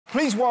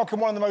Please welcome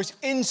one of the most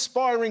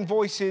inspiring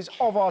voices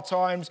of our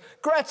times,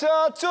 Greta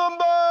Thunberg!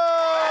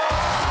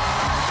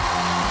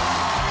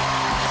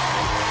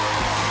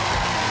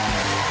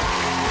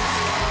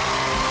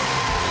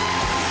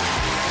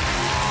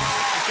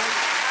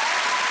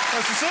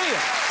 Nice to see you.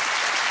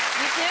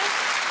 You too.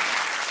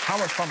 How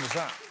much fun was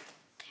that?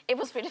 It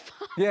was really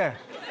fun. Yeah.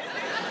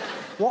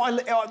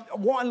 What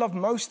I loved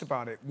most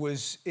about it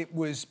was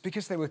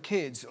because they were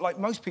kids. Like,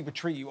 most people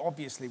treat you,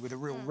 obviously, with a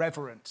real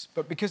reverence,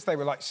 but because they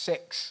were, like,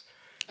 6,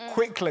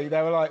 quickly,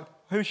 they were like,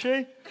 who's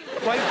she?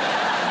 Like,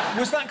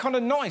 was that kind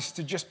of nice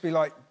to just be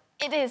like...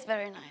 It is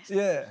very nice.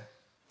 Yeah.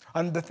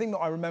 And the thing that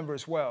I remember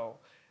as well,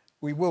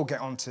 we will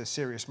get on to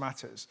serious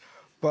matters,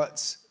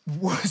 but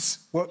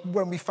was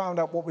when we found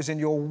out what was in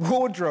your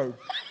wardrobe.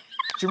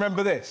 Do you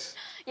remember this?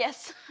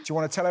 Yes. Do you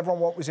want to tell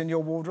everyone what was in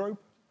your wardrobe?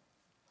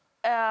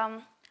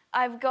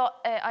 I've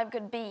got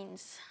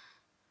beans.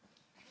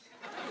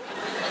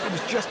 It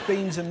was just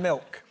beans and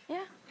milk.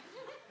 Yeah.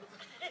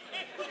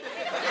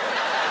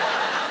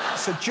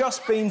 So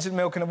just beans and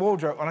milk in a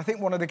wardrobe, and I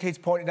think one of the kids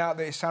pointed out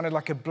that it sounded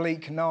like a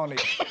bleak Narnia.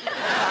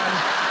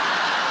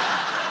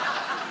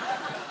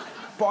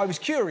 But I was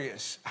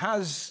curious,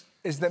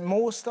 is there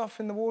more stuff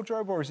in the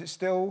wardrobe, or is it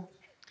still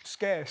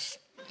scarce?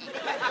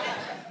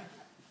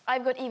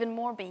 I've got even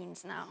more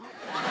beans now.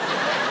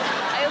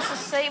 I also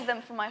save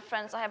them for my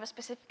friends. I have a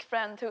specific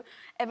friend who,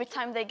 every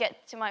time they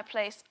get to my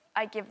place,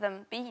 I give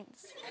them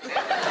beans.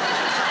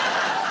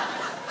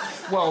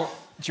 Well,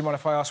 do you mind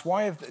if I ask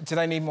why? Do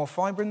they need more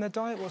fibre in their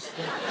diet?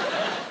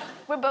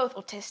 We're both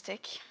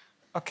autistic.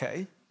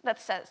 OK. That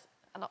says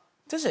a lot.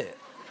 Does it?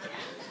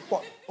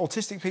 What,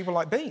 autistic people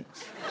like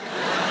beans?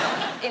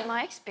 In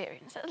my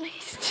experience, at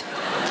least.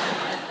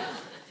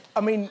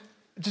 I mean,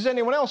 does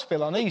anyone else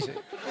feel uneasy?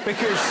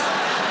 Because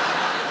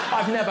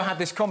I've never had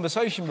this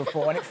conversation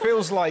before, and it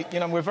feels like, you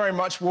know, we're very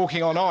much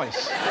walking on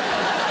ice.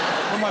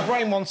 Well, my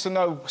brain wants to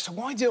know, so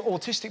why do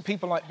autistic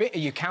people like beans? Are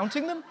you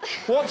counting them?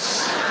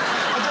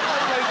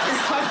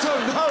 I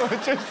don't know,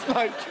 it's just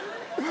like...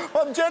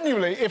 Well,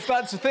 genuinely, if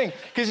that's the thing.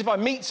 Because if I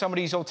meet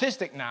somebody who's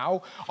autistic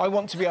now, I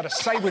want to be able to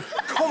say with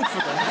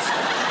confidence,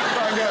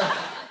 I go,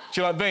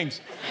 do you like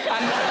beans?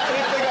 And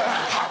if they go,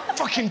 how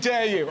fucking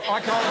dare you?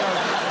 I can't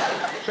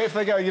go. But if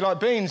they go, you like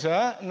beans,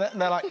 huh? And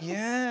they're like,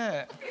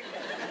 yeah.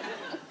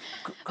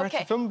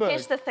 Greta Thunberg.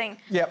 Here's the thing.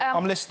 Yeah,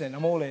 I'm listening.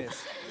 I'm all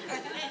ears.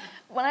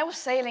 When I was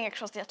sailing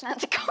across the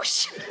Atlantic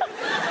Ocean...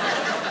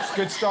 It's a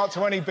good start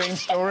to any bean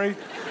story.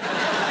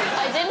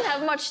 I didn't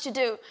have much to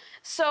do,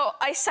 so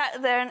I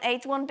sat there and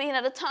ate one bean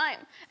at a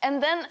time.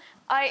 And then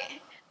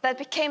that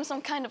became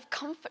some kind of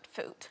comfort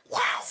food.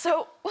 Wow.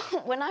 So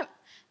when I'm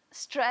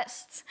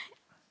stressed,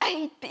 I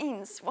eat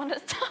beans one at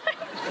a time.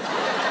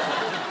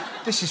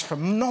 This is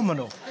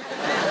phenomenal.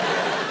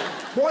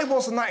 Why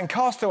wasn't that in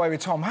Castaway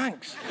with Tom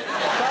Hanks?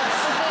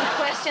 That's a good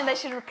question. They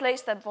should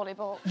replace that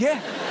volleyball. Yeah.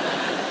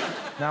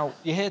 Now,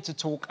 you're here to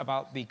talk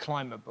about the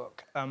climate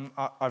book.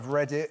 I've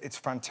read it. It's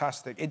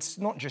fantastic. It's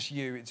not just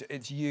you.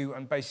 It's you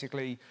and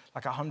basically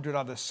like 100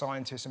 other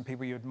scientists and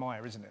people you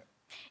admire, isn't it?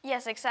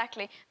 Yes,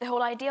 exactly. The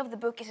whole idea of the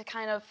book is a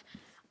kind of...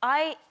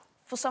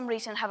 for some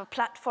reason, have a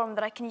platform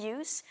that I can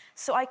use.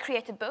 So I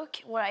create a book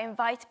where I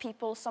invite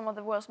people, some of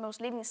the world's most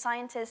leading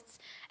scientists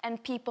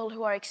and people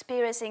who are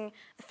experiencing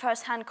the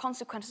first-hand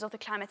consequences of the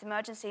climate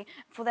emergency,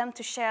 for them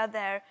to share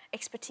their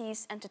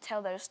expertise and to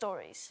tell their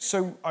stories.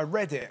 So I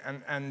read it,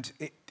 and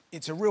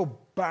it's a real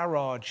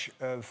barrage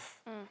of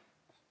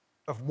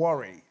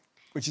worry,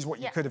 which is what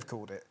you could have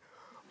called it.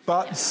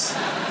 But...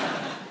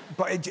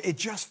 But it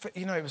just,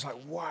 you know, it was like,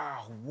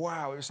 wow,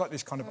 wow. It was like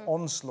this kind of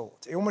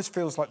onslaught. It almost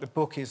feels like the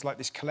book is like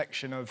this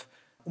collection of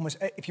almost...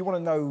 If you want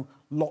to know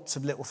lots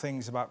of little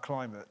things about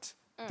climate,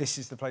 this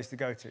is the place to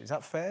go to. Is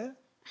that fair?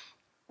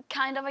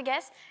 Kind of, I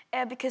guess.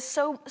 Because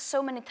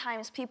so many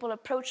times people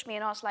approach me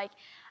and ask, like,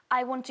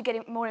 I want to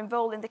get more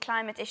involved in the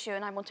climate issue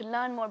and I want to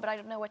learn more, but I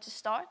don't know where to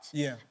start.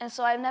 Yeah. And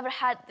so I've never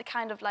had the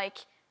kind of,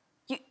 like,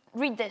 you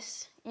read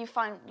this, you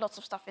find lots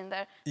of stuff in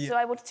there. Yeah. So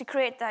I wanted to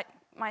create that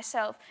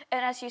myself.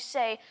 And as you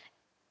say,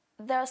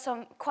 there's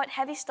some quite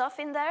heavy stuff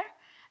in there,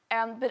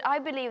 but I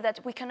believe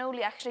that we can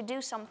only actually do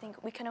something,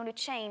 we can only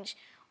change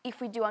if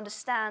we do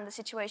understand the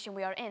situation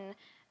we are in.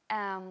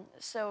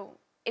 So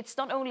it's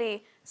not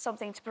only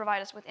something to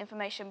provide us with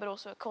information, but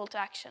also a call to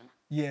action.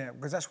 Yeah,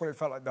 because that's what it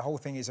felt like. The whole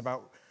thing is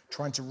about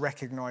trying to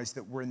recognise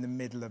that we're in the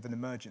middle of an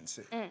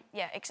emergency.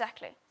 Yeah,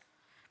 exactly.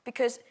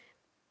 Because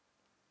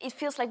it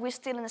feels like we're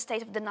still in a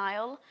state of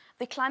denial.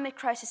 The climate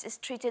crisis is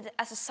treated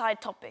as a side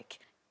topic.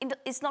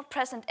 It's not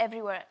present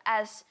everywhere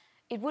as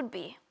it would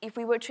be if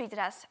we were treated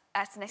as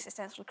an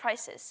existential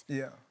crisis.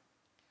 Yeah.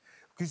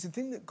 Because the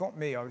thing that got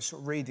me, I was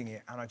sort of reading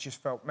it and I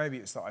just felt, maybe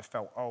it's that I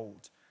felt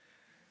old.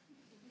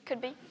 Could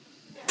be.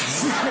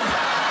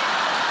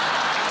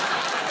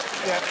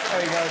 Yeah,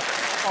 there you go.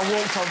 I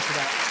walked onto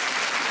that.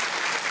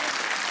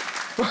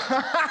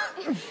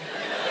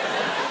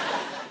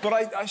 But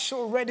I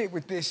sort of read it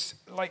with this,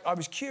 like, I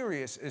was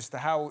curious as to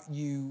how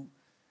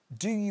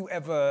do you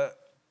ever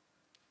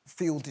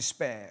feel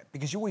despair?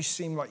 Because you always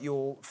seem like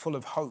you're full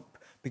of hope.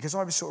 Because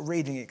I was sort of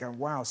reading it going,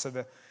 wow, so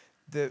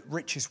the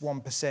richest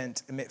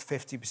 1% emit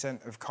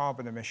 50% of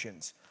carbon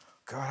emissions.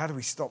 God, how do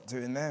we stop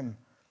doing them?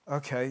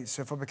 Okay,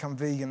 so if I become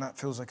vegan, that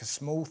feels like a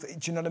small thing.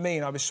 Do you know what I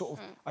mean? I was sort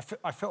of,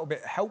 I felt a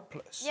bit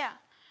helpless. Yeah.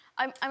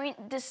 I mean,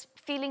 this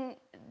feeling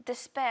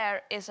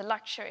despair is a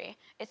luxury.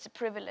 It's a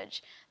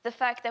privilege. The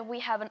fact that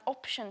we have an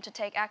option to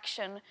take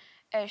action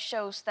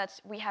shows that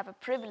we have a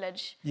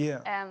privilege,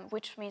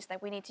 which means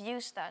that we need to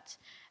use that.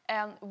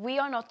 We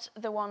are not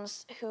the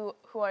ones who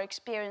are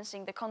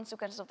experiencing the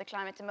consequences of the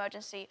climate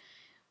emergency.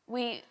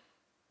 We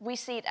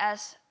see it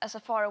as a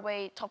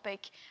faraway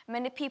topic.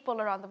 Many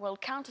people around the world,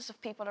 countless of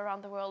people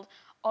around the world,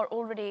 are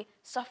already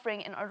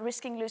suffering and are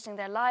risking losing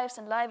their lives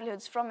and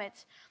livelihoods from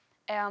it.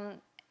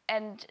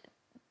 And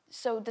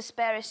so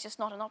despair is just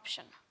not an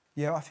option.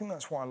 Yeah, I think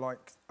that's what I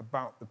like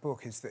about the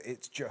book, is that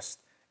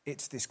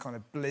it's this kind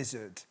of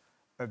blizzard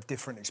of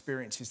different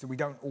experiences that we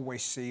don't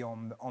always see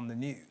on the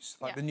news.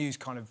 Like the news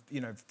kind of,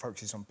 you know,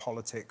 focuses on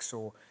politics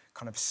or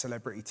kind of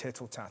celebrity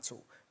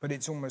tittle-tattle. But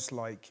it's almost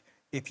like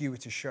if you were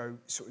to show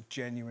sort of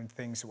genuine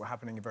things that were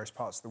happening in various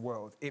parts of the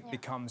world, it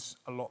becomes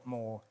a lot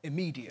more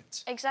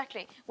immediate.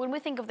 Exactly. When we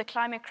think of the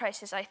climate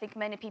crisis, I think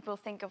many people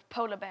think of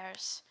polar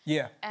bears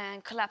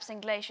and collapsing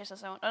glaciers and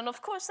so on. And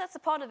of course, that's a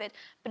part of it,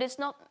 but it's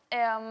not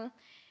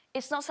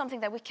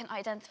something that we can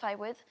identify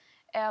with.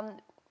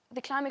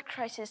 The climate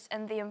crisis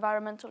and the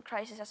environmental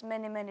crisis has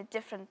many, many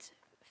different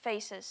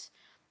phases.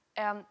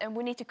 And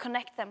we need to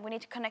connect them. We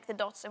need to connect the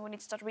dots, and we need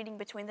to start reading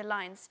between the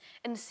lines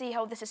and see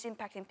how this is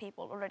impacting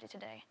people already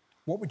today.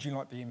 What would you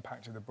like the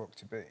impact of the book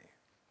to be?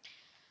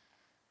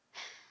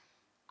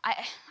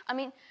 I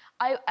mean,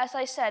 as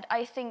I said,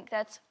 I think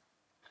that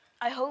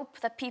I hope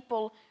that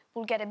people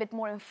will get a bit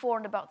more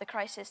informed about the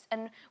crisis.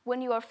 And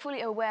when you are fully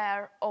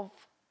aware of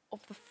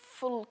the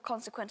full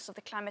consequences of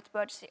the climate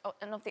emergency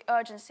and of the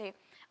urgency,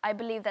 I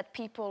believe that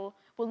people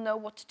will know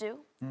what to do.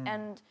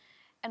 And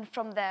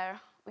from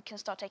there, we can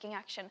start taking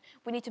action.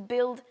 We need to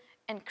build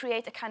and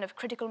create a kind of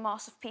critical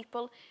mass of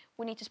people.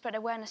 We need to spread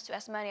awareness to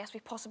as many as we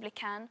possibly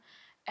can.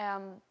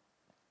 And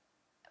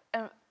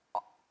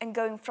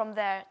going from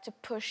there to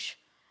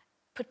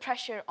put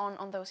pressure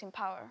on those in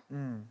power.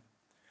 And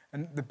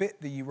the bit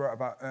that you wrote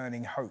about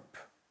earning hope,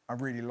 I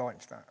really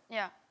liked that.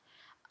 Yeah.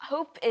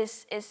 Hope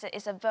is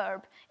a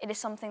verb. It is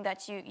something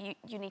that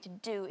you need to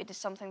do. It is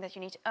something that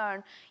you need to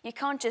earn. You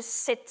can't just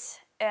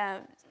sit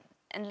and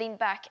lean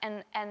back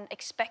and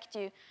expect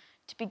you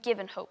to be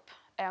given hope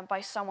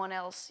by someone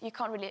else. You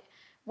can't really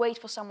wait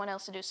for someone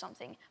else to do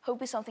something.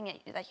 Hope is something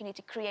that you need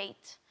to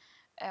create.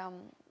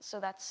 So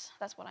that's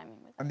what I mean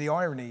with that. And the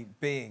irony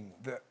being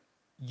that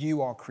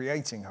you are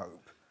creating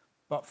hope,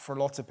 but for a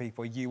lot of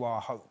people, you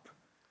are hope.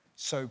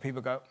 So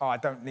people go, oh, I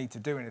don't need to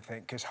do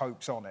anything because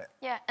hope's on it.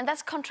 Yeah, and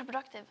that's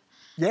counterproductive.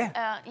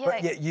 Yeah,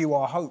 but yet you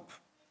are hope,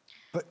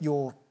 but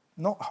you're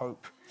not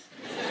hope.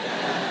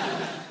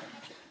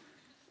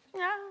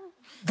 Yeah.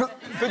 But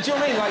do you know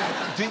what I mean?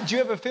 Like, do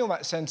you ever feel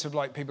that sense of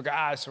like people go,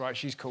 it's all right,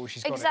 she's cool,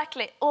 she's got it?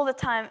 Exactly, all the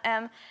time.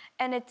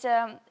 And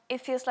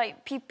it feels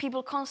like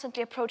people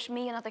constantly approach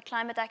me and other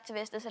climate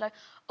activists. They say like,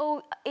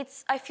 oh,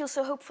 I feel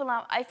so hopeful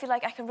now. I feel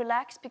like I can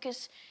relax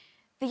because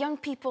the young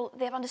people,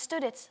 they have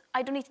understood it.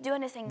 I don't need to do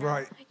anything now.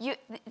 Right.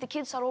 The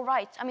kids are all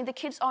right. I mean, the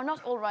kids are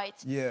not all right.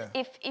 Yeah.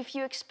 If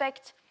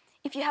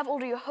you have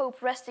all your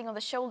hope resting on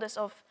the shoulders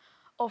of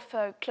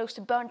close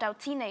to burnt out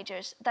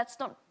teenagers, that's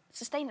not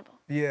sustainable.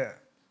 Yeah.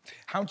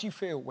 How do you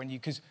feel when you,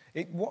 because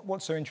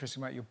what's so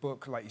interesting about your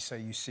book, like you say,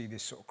 you see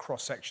this sort of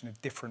cross-section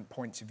of different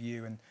points of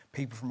view and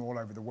people from all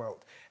over the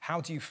world. How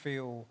do you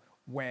feel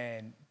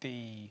when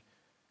the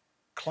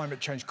climate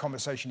change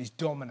conversation is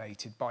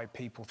dominated by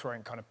people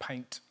throwing kind of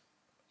paint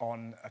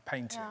on a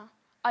painting? Yeah.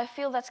 I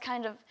feel that's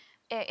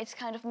it's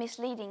kind of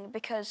misleading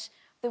because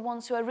the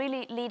ones who are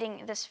really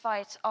leading this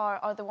fight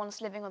are the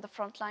ones living on the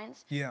front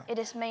lines. Yeah. It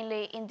is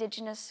mainly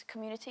indigenous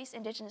communities,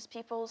 indigenous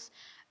peoples,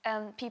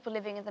 and people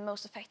living in the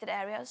most affected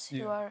areas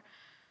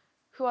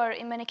who are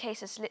in many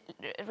cases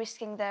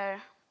risking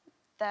their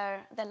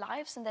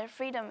lives and their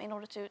freedom in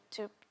order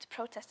to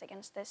protest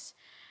against this.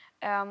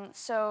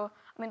 So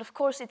I mean, of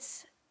course,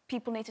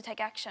 people need to take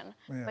action,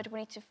 but we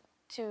need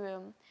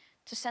to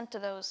center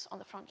those on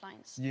the front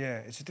lines. Yeah,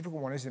 it's a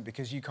difficult one, isn't it?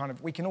 Because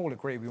we can all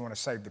agree we want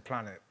to save the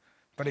planet,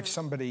 but if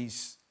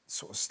somebody's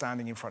sort of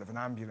standing in front of an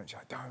ambulance,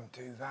 you're like, don't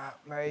do that,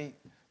 mate.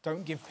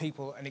 Don't give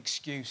people an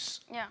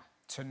excuse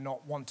to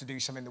not want to do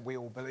something that we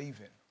all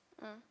believe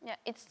in. Yeah,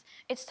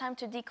 it's time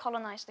to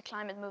decolonize the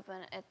climate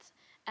movement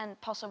and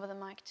pass over the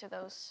mic to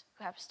those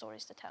who have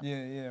stories to tell.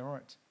 Yeah,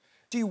 right.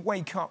 Do you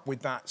wake up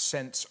with that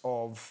sense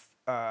of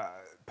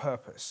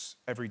purpose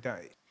every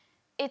day?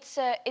 It's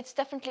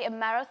definitely a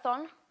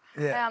marathon,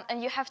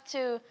 and you have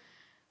to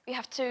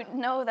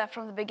know that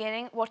from the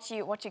beginning what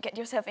you get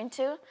yourself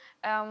into,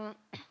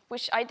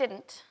 which I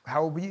didn't.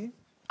 How old were you?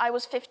 I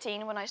was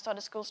 15 when I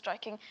started school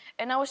striking,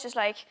 and I was just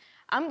like,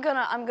 I'm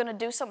gonna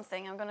do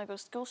something. I'm gonna go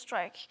school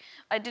strike.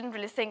 I didn't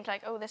really think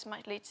like, oh, this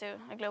might lead to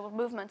a global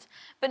movement,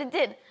 but it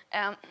did.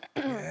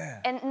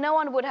 And no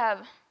one would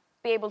have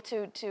been able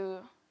to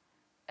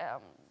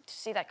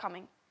see that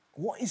coming.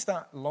 What is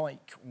that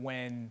like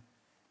when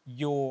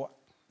your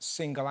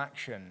single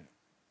action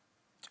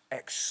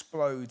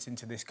explodes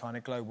into this kind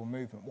of global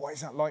movement? What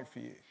is that like for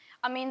you?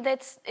 I mean,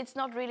 it's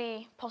not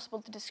really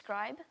possible to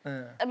describe.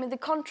 I mean, the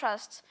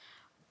contrast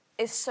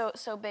is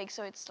so big,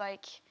 so it's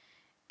like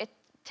it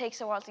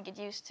takes a while to get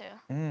used to.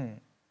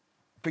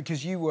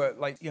 Because you were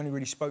like, you only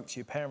really spoke to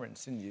your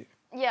parents, didn't you?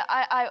 Yeah,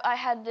 I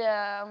had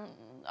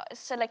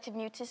selective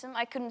mutism.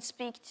 I couldn't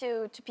speak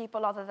to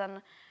people other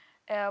than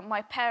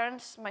my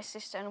parents, my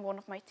sister, and one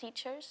of my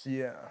teachers.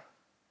 Yeah.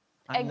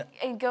 And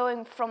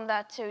going from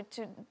that to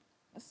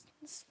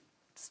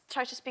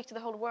try to speak to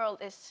the whole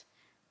world is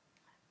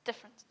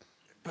different.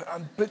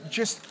 But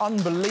just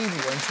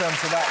unbelievable in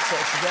terms of that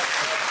sort of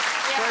trajectory.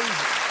 Yeah.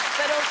 Crazy.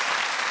 But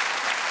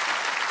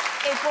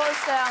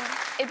also,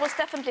 it was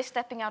definitely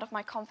stepping out of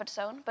my comfort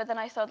zone. But then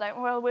I thought, like,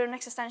 well, we're in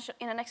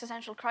an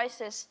existential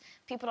crisis.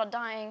 People are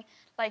dying.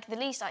 Like, the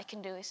least I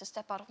can do is to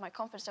step out of my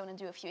comfort zone and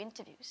do a few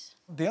interviews.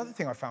 The other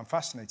thing I found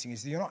fascinating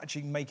is that you're not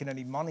actually making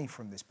any money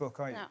from this book,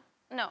 are you?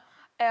 No,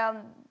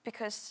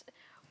 because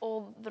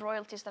all the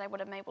royalties that I would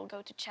have made will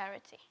go to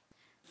charity.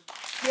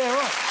 Yeah,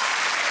 right.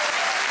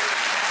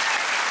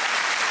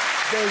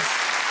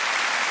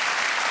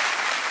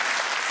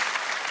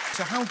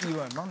 So how do you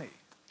earn money?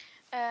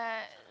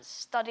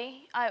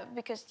 Study,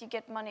 because you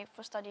get money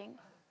for studying.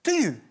 Do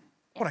you? Yeah.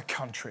 What a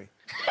country.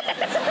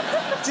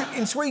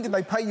 In Sweden,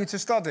 they pay you to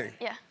study?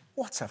 Yeah.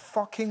 What a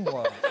fucking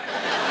world.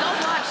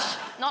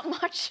 Not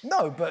much.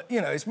 No, but,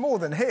 you know, it's more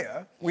than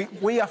here.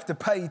 We have to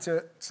pay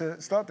to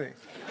study.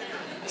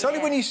 It's only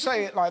when you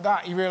say it like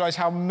that you realise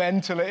how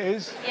mental it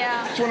is.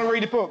 Yeah. Do you want to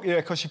read a book? Yeah,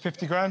 it costs you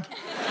 50 grand.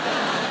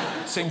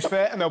 Seems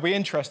fair, and there'll be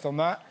interest on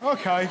that.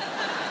 OK.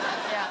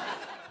 Yeah.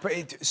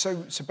 But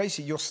so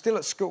basically, you're still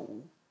at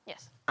school.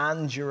 Yes.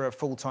 And you're a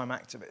full-time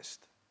activist.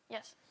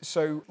 Yes.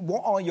 So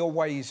what are your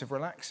ways of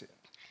relaxing?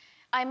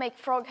 I make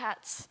frog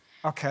hats.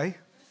 OK.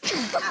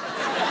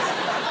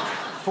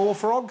 4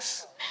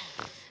 frogs?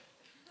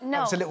 No.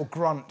 That was a little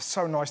grunt.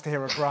 So nice to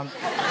hear a grunt.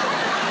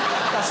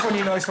 That's when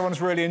you know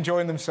someone's really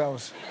enjoying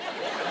themselves.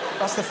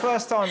 That's the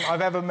first time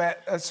I've ever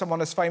met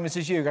someone as famous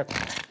as you go...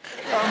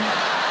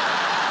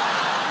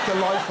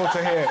 delightful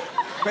to hear.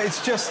 But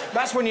it's just...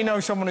 That's when you know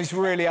someone is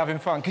really having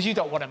fun, because you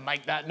don't want to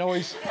make that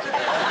noise. Do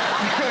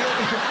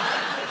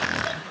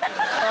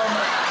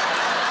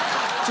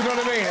you know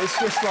what I mean? It's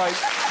just like,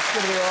 it's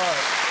going to be all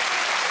right.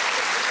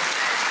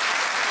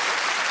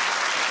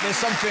 There's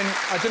something...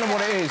 I don't know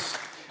what it is.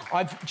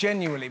 I've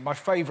genuinely, my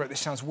favourite, this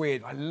sounds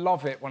weird, I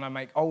love it when I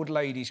make old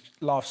ladies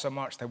laugh so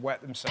much they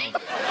wet themselves.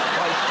 Like,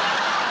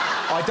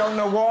 I don't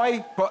know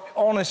why, but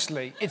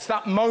honestly, it's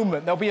that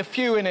moment. There'll be a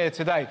few in here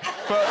today,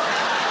 but...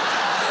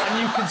 And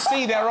you can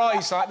see their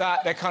eyes like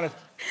that, they're kind of...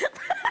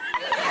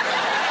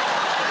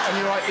 And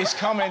you're like, it's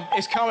coming,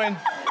 it's coming.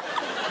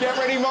 Get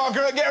ready,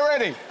 Margaret, get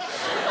ready.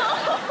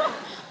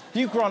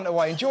 You grunt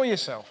away, enjoy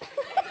yourself.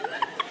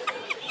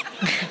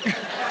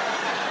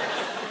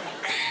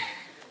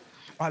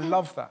 I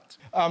love that.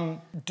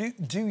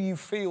 Do you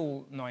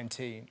feel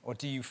 19, or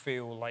do you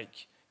feel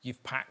like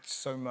you've packed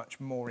so much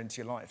more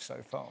into your life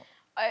so far?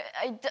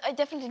 I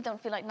definitely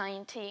don't feel like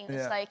 19. Yeah.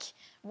 It's like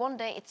one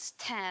day it's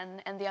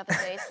 10 and the other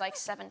day it's like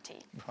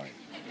 70. Right.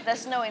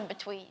 There's no in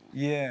between.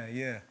 Yeah,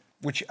 yeah.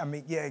 Which, I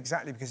mean, yeah,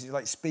 exactly, because it's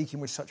like speaking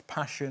with such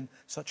passion,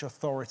 such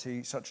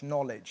authority, such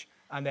knowledge,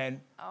 and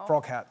then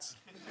frog hats.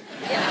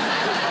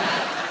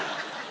 Yeah.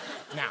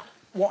 Now,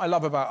 what I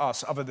love about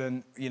us, other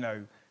than, you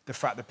know, the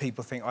fact that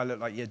people think I look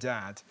like your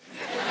dad,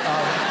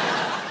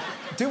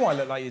 do I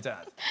look like your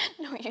dad?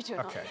 No, you do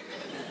not. OK.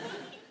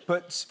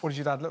 But what does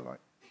your dad look like?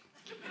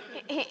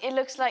 He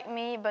looks like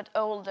me, but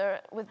older,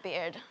 with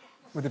beard.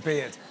 With a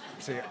beard?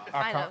 See,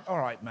 I can't... All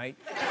right, mate.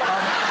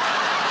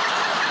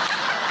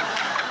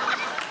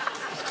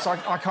 So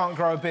I can't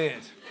grow a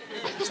beard.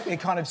 It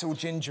kind of is all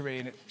gingery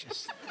and it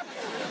just...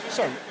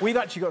 So, we've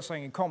actually got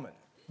something in common.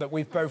 That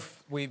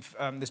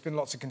there's been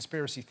lots of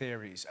conspiracy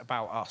theories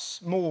about us,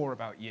 more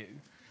about you,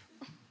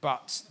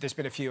 but there's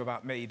been a few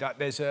about me. That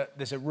there's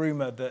a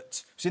rumour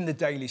that it's in the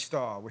Daily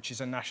Star, which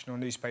is a national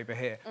newspaper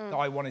here, that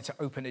I wanted to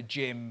open a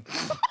gym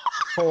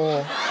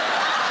for...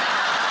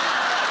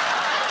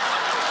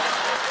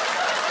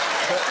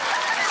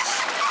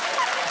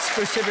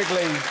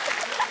 specifically,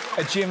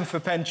 a gym for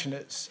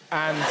pensioners.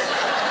 And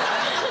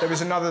there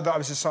was another that I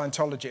was a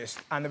Scientologist,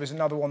 and there was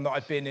another one that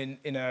I'd been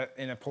in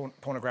a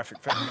pornographic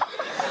film.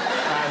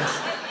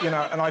 And, you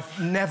know, and I've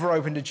never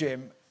opened a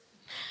gym.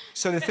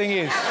 So the thing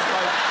is,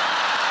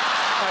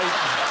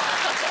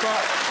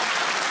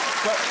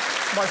 but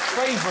my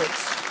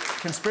favourite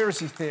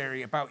conspiracy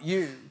theory about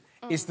you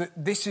is that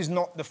this is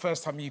not the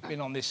first time you've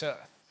been on this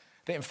earth.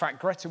 That, in fact,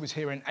 Greta was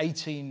here in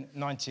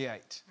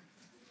 1898,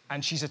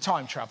 and she's a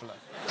time traveller.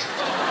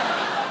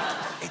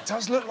 It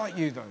does look like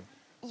you, though.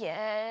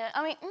 Yeah,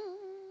 I mean...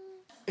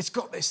 It's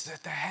got this,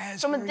 the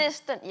hair's From very... a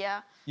distance,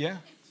 yeah. Yeah?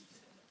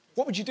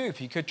 What would you do if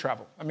you could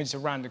travel? I mean, it's a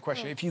random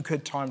question. If you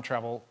could time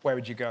travel, where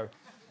would you go?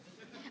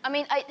 I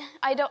mean,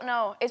 I don't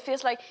know. It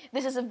feels like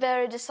this is a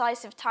very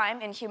decisive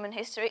time in human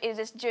history. It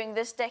is during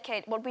this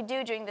decade, what we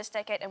do during this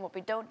decade and what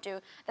we don't do,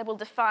 that will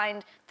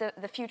define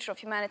the future of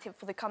humanity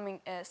for the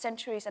coming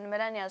centuries and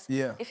millennia.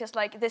 Yeah. It feels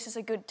like this is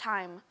a good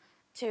time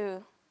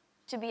to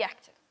be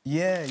active.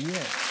 Yeah,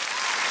 yeah.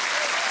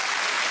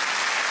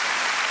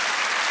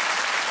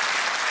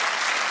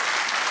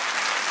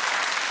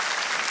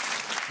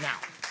 Now,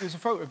 there's a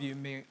photo of you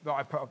and me that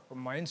I put up on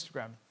my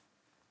Instagram.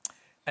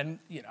 And,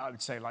 you know, I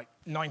would say, like,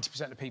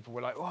 90% of people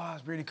were like, oh,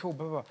 it's really cool,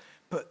 blah, blah, blah.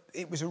 But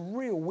it was a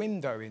real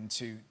window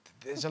into...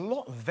 There's a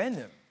lot of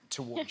venom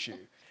towards you.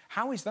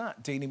 How is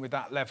that, dealing with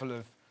that level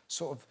of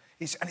sort of...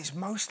 It's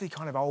mostly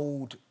kind of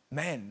old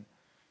men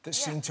that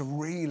seem to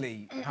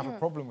really have a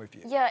problem with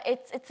you. Yeah,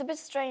 it's a bit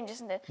strange,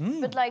 isn't it?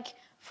 But, like,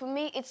 for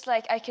me, it's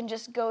like I can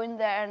just go in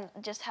there and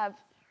just have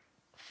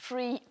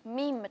free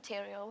meme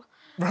material.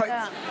 Right.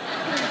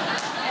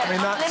 I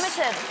mean, that's...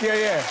 Limited. Yeah,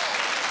 yeah.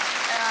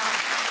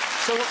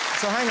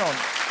 So hang on.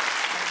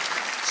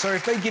 So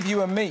if they give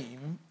you a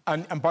meme,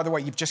 and by the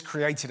way, you've just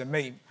created a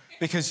meme,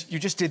 because you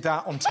just did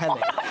that on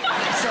telly.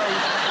 So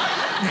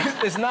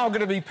there's now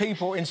going to be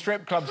people in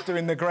strip clubs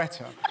doing the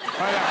Greta.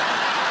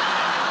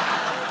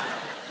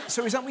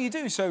 So is that what you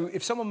do? So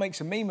if someone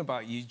makes a meme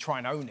about you, you try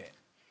and own it?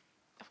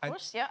 Of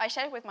course, yeah. I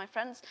share it with my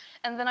friends,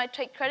 and then I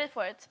take credit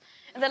for it.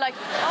 And they're like,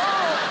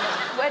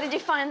 oh, where did you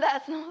find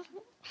that?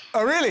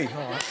 Oh, really?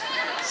 Oh,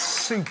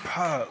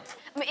 superb.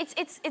 I mean,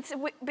 it's a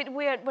bit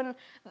weird when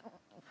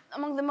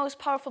among the most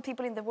powerful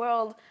people in the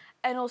world,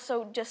 and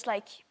also just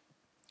like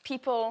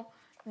people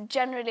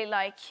generally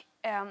like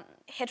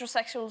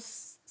heterosexual,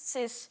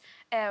 cis,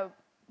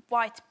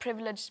 white,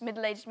 privileged,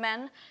 middle-aged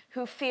men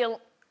who feel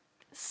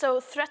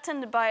so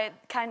threatened by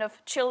kind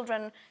of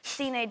children,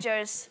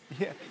 teenagers,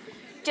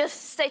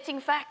 just stating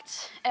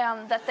facts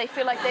that they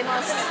feel like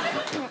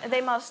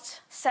they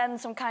must send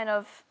some kind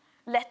of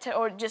letter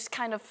or just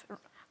kind of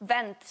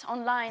vent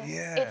online.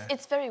 Yeah.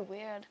 It's very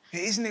weird.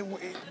 Isn't it?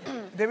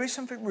 There is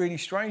something really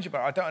strange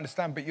about it. I don't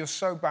understand, but you're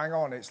so bang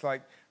on. It's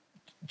like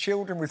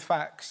children with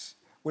facts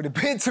would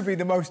appear to be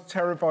the most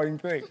terrifying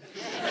thing.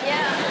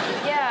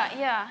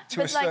 Yeah.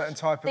 To a certain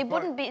type of... They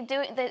wouldn't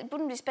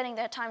be spending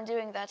their time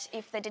doing that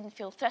if they didn't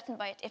feel threatened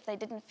by it, if they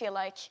didn't feel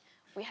like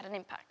we had an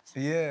impact.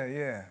 Yeah,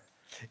 yeah.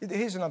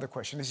 Here's another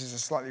question. This is a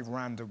slightly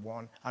random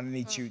one, and I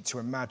need you to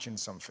imagine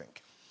something.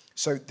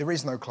 So there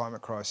is no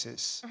climate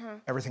crisis.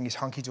 Everything is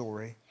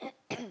hunky-dory.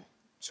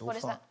 It's all what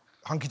is fine. that?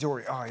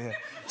 Hunky-dory, oh, yeah.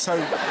 So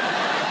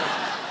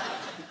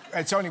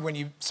it's only when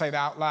you say that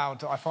out loud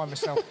that I find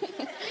myself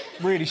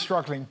really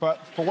struggling.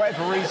 But for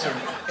whatever reason,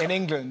 in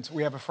England,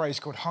 we have a phrase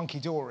called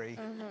hunky-dory,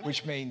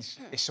 which means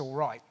it's all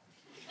right.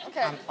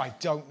 Okay. And I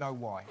don't know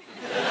why.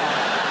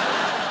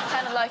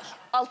 Kind of like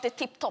alltid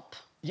tip-top.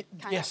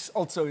 Yes,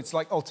 also, it's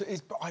like...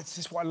 This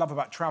is what I love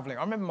about travelling.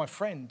 I remember my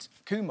friend,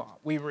 Kumar,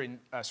 we were in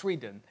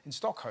Sweden, in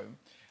Stockholm,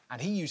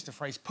 and he used the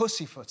phrase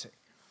pussyfooting.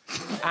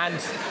 And,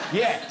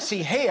 yeah,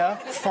 see, here,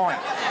 fine.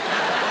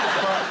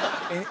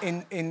 But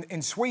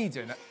in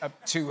Sweden,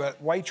 to a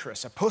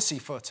waitress, a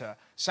pussyfooter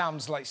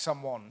sounds like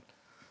someone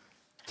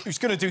who's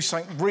going to do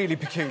something really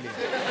peculiar.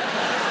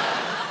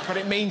 But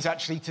it means,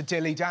 actually, to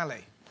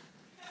dilly-dally.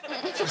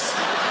 Just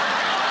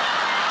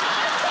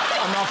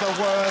another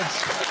word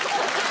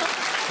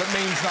that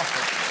means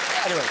nothing.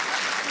 Anyway,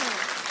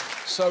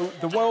 so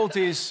the world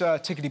is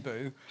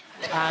tickety-boo,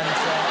 and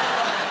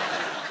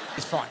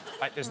it's fine.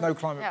 Like, there's no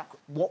climate... Yeah.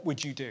 What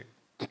would you do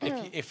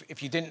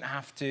if you didn't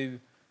have to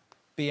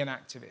be an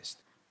activist?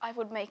 I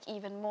would make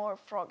even more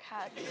frog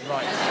hats.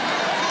 Right. So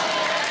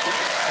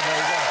there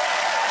you go.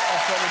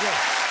 That's what we do.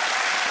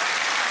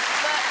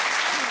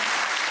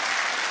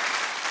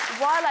 But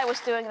while I was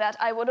doing that,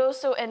 I would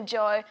also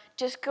enjoy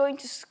just going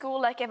to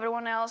school like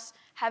everyone else,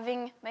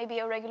 having maybe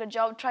a regular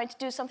job, trying to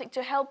do something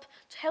to help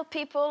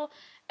people,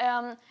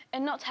 and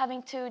not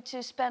having to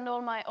spend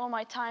all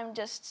my time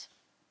just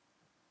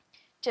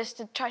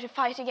to try to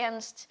fight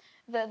against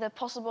the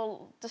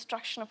possible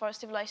destruction of our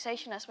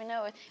civilization as we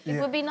know it. It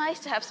would be nice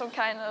to have some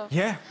kind of...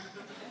 Yeah.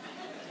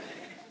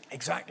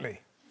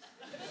 Exactly.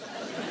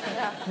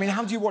 Yeah. I mean,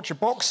 how do you watch a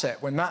box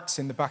set when that's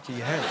in the back of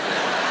your head?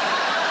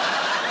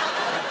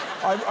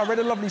 I read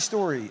a lovely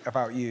story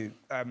about you,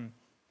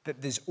 that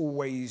there's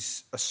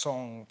always a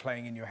song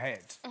playing in your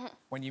head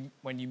when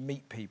you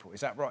meet people.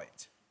 Is that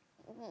right?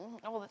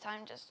 All the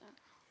time, just...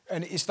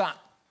 And is that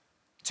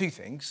two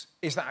things?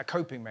 Is that a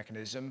coping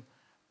mechanism?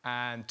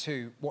 And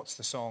two, what's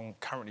the song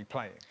currently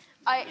playing?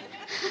 I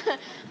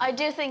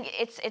do think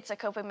it's a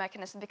coping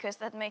mechanism because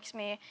that makes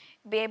me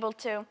be able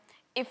to...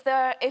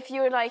 If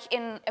you're like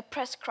in a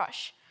press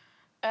crush,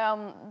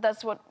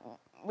 that's what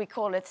we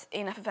call it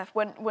in FFF,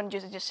 when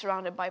you're just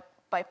surrounded by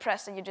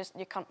press and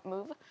you can't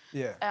move.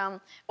 Yeah.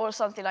 Or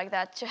something like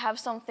that. To have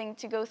something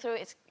to go through,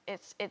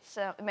 it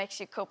makes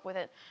you cope with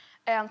it.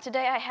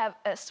 Today I have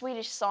a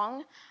Swedish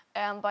song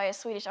by a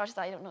Swedish artist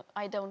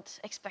I don't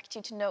expect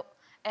you to know.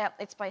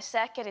 It's by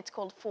Säker, it's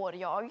called Får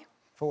jag.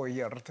 Får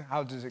jag?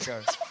 How does it go?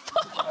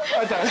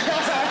 I don't.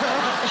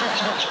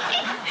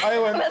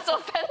 That's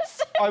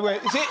offensive. I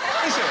went, is it?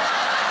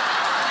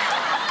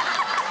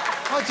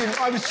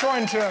 I was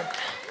trying to...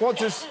 What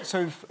does...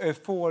 So,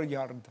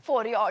 voorjard.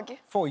 Får jag.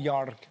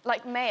 Voorjard.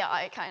 Like, may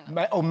I, kind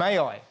of. May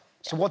I?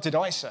 So what did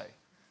I say?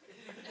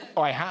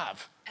 I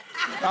have.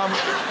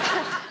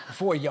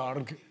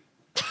 Voorjard.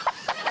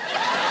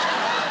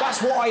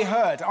 That's what I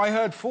heard. I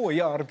heard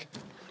voorjard.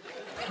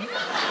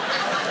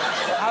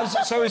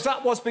 So is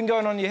that what's been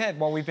going on in your head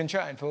while we've been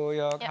chatting?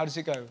 Voorjard. Yeah. How does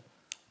it go?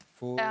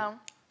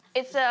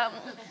 It's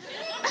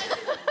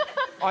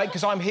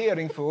Because I'm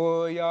hearing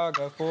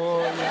voorjager,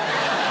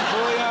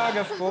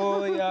 voorjager,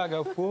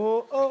 voorjager,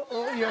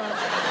 voorjager.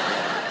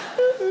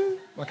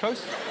 Am I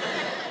close?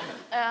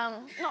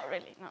 Not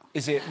really, no.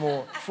 Is it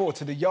more four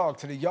to the yard,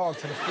 to the yard,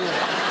 to the four?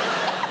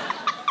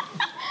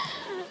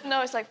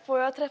 No, it's like, får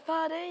jag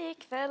träffa dig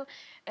ikväll?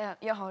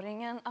 Jag har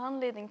ingen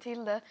anledning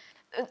till det.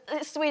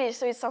 It's Swedish,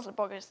 so it sounds like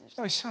Bulgarian.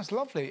 No, it sounds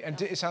lovely,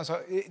 and it sounds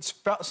like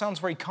sounds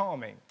very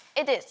calming.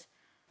 It is.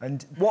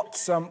 And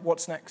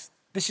what's next?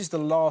 This is the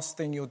last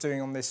thing you're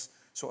doing on this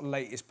sort of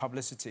latest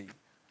publicity.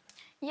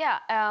 Yeah,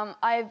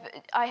 I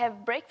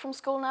have break from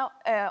school now,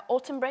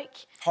 autumn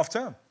break. Half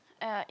term.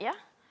 Yeah.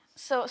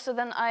 So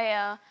then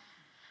I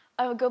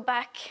will go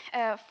back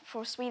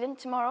for Sweden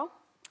tomorrow.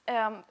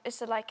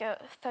 It's like a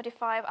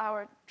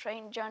 35-hour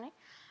train journey.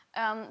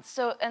 And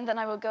then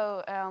I will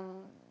go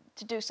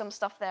to do some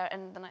stuff there,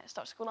 and then I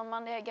start school on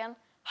Monday again.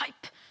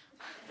 Hype.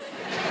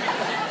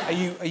 Are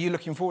you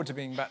looking forward to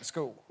being back to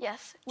school?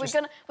 Yes,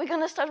 we're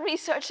gonna start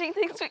researching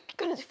things we're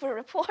gonna do for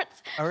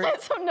reports. Oh, really?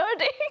 I'm so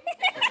nerdy.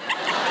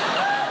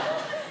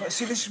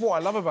 See, this is what I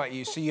love about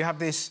you. So you have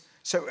this.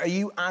 So are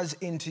you as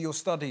into your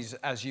studies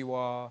as you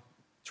are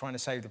trying to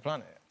save the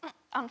planet?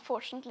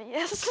 Unfortunately,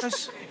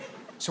 yes.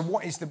 So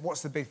what's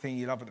the big thing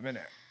you love at the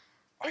minute?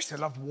 I used to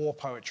love war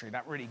poetry.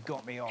 That really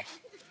got me off.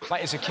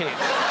 Like as a kid.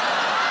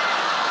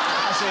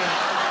 As in,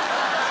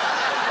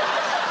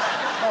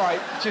 all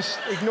right, just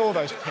ignore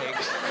those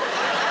pigs.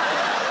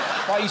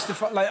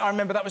 I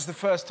remember that was the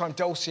first time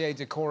Dulce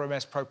decorum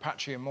est pro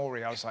patria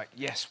mori. I was like,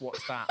 yes,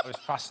 what's that? I was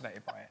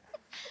fascinated by it.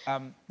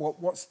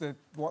 What's the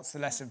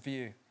lesson for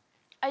you?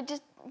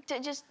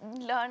 Just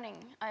learning.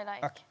 I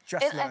like.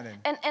 Learning.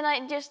 And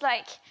I just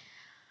like,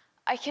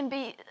 I can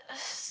be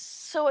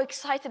so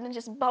excited and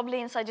just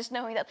bubbly inside, just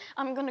knowing that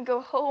I'm gonna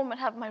go home and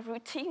have my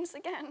routines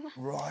again.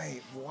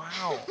 Right.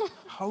 Wow.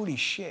 Holy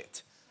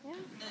shit. Yeah.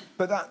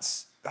 But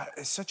that's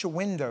such a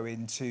window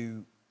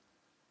into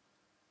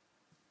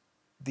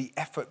the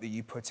effort that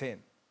you put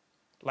in.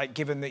 Like,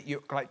 given that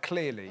you, like,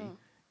 clearly,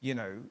 you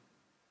know,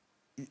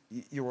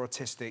 you're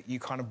autistic, you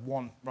kind of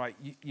want, right,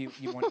 you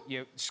want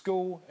your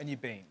school and your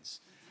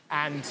beans.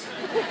 And,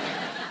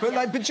 but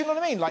do you know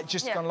what I mean? Like,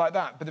 just kind of like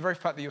that. But the very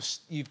fact that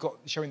you've got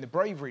showing the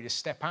bravery to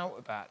step out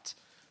of that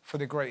for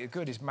the greater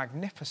good is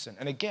magnificent.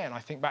 And again, I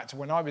think back to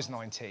when I was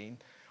 19,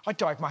 I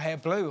dyed my hair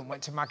blue and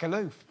went to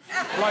Magaluf.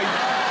 Like,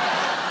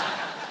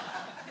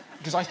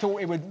 because I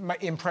thought it would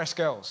impress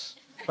girls.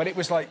 But it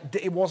was like,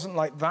 it wasn't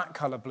like that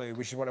colour blue,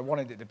 which is what I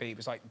wanted it to be. It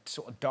was like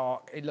sort of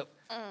dark. It looked,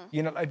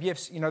 you know, have you ever,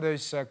 you know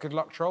those good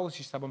luck trolls you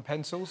used to have on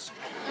pencils?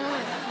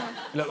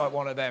 It looked like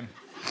one of them.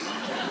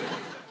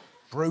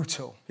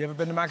 Brutal. You ever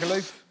been to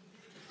Magaluf?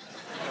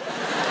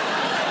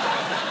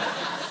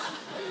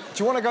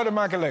 Do you want to go to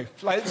Magaluf?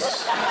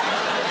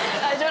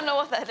 I don't know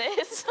what that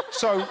is.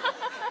 So,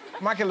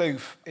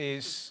 Magaluf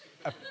is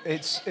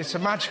it's a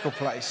magical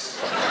place.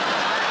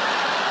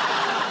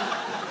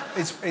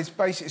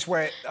 It's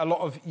where a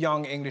lot of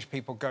young English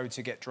people go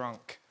to get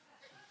drunk.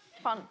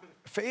 Fun.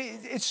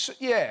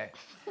 Yeah.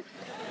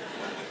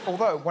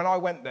 Although, when I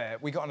went there,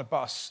 we got on a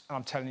bus, and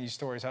I'm telling you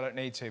stories, I don't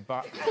need to,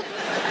 but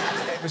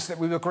it was that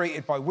we were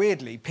greeted by,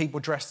 weirdly,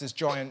 people dressed as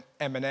giant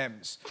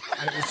M&Ms.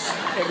 And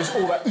it was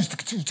all that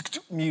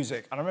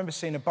music. And I remember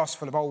seeing a bus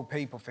full of old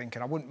people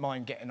thinking, I wouldn't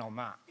mind getting on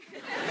that.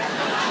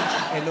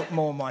 It looked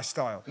more my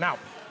style. Now,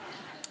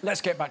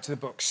 let's get back to the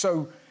book.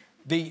 So,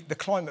 the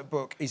climate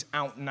book is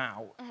out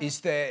now.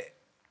 Is there...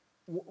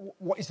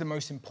 What is the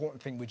most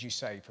important thing, would you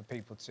say, for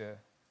people to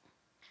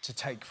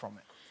take from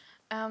it?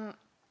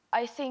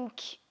 I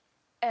think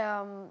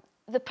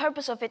the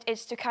purpose of it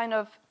is to kind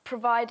of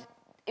provide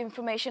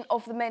information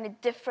of the many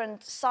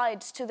different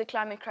sides to the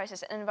climate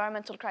crisis and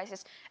environmental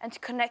crisis, and to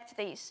connect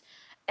these.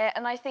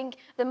 And I think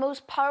the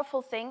most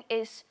powerful thing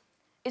is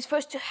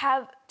first to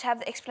have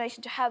the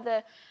explanation, to have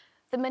the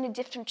many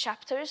different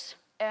chapters,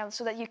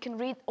 so that you can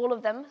read all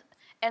of them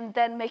and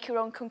then make your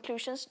own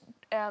conclusions,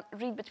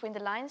 read between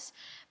the lines.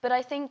 But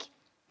I think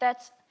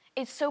that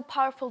it's so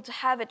powerful to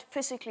have it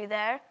physically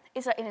there.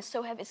 It's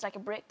so heavy, it's like a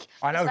brick.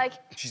 I know, it's like...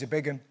 she's a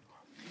big one.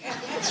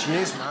 She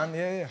is, man,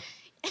 yeah.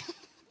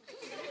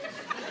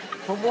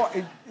 But what,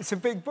 it's a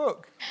big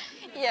book.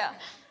 Yeah.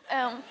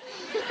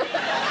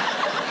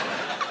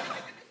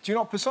 Do you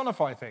not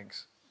personify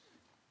things?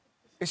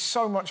 It's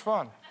so much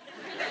fun.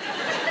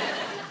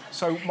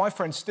 So my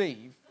friend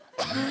Steve,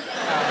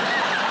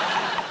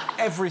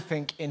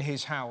 everything in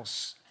his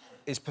house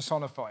is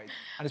personified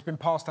and has been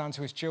passed down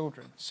to his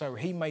children. So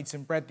he made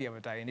some bread the other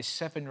day, and his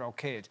 7-year-old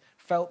kid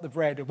felt the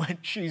bread and went,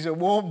 she's a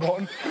warm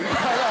one.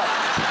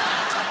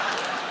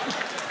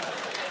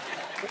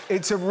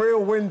 It's a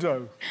real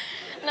window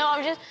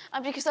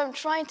because I'm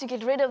trying to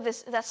get rid of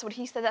this. That's what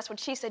he said. That's what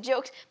she said.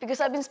 Jokes because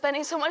I've been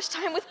spending so much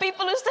time with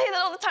people who say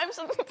that all the time.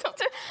 So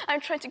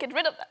I'm trying to get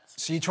rid of that.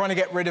 So you're trying to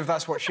get rid of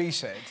that's what she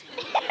said.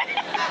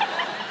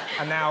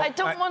 And now I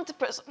don't want to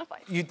personify.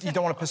 You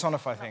don't want to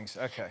personify things.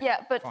 Okay.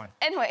 Yeah, but fine.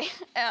 Anyway,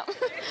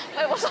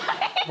 where was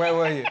I? Where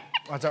were you?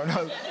 I don't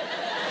know.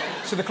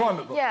 So the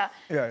climate book. Yeah.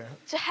 Yeah.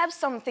 To have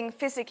something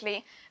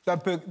physically.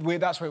 That book.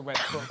 That's where it went.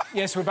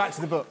 Yes, we're back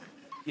to the book.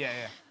 Yeah,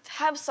 yeah. To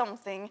have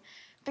something,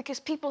 because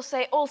people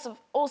say all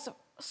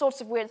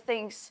sorts of weird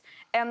things,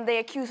 and they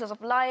accuse us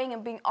of lying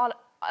and being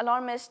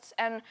alarmists,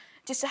 and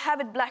just to have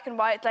it black and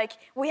white, like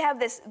we have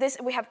this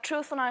we have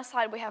truth on our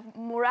side, we have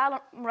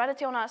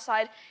morality on our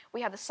side,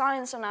 we have the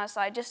science on our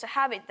side. Just to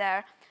have it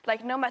there,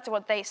 like no matter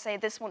what they say,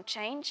 this won't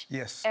change.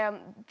 Yes.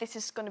 This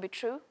is going to be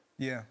true.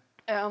 Yeah.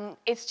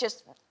 It's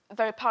just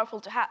very powerful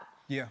to have.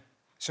 Yeah.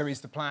 So is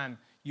the plan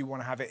you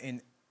want to have it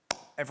in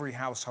every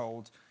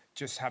household,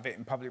 just have it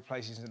in public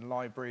places and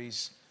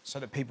libraries, so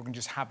that people can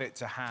just have it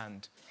to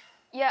hand?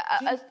 Yeah,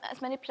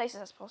 as many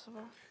places as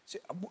possible.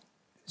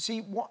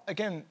 See, what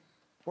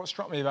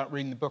struck me about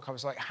reading the book, I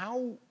was like,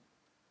 how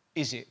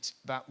is it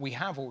that we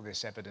have all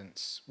this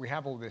evidence, we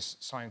have all this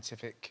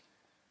scientific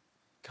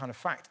kind of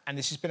fact, and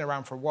this has been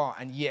around for a while,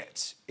 and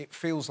yet it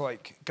feels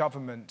like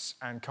governments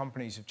and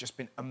companies have just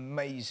been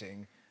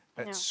amazing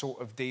at sort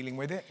of dealing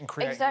with it and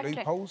creating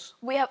loopholes?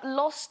 We have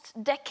lost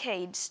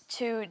decades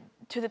to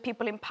the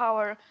people in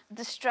power,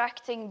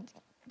 distracting,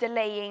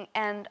 delaying,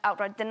 and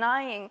outright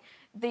denying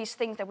these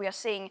things that we are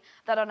seeing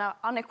that are now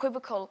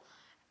unequivocal.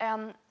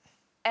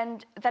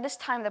 And that is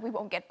time that we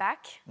won't get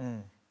back.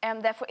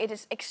 And therefore, it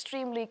is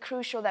extremely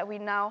crucial that we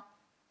now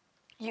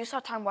use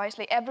our time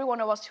wisely. Every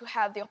one of us who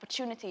have the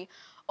opportunity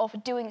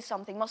of doing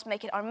something must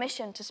make it our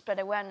mission to spread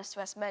awareness to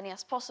as many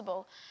as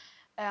possible,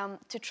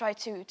 to try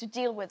to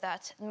deal with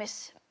that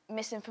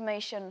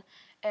misinformation,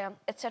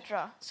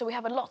 etc. So we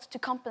have a lot to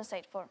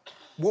compensate for.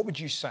 What would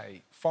you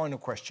say, final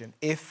question,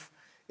 if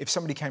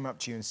somebody came up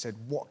to you and said,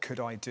 what could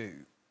I do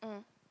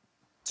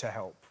to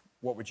help?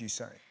 What would you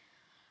say?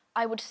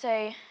 I would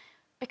say,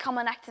 become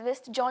an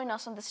activist, join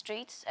us on the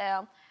streets,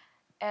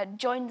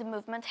 join the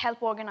movement,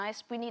 help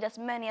organize. We need as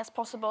many as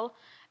possible.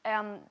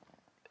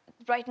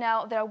 Right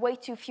now, there are way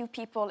too few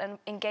people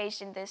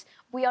engaged in this.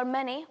 We are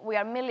many, we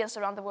are millions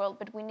around the world,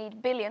 but we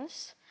need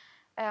billions.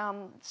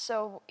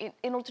 So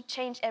in order to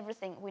change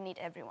everything, we need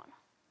everyone.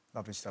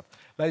 Lovely stuff.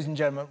 Ladies and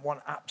gentlemen,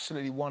 one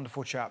absolutely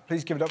wonderful chat.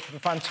 Please give it up for the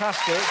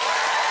fantastic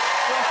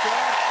Greta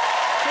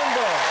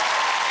Thunberg.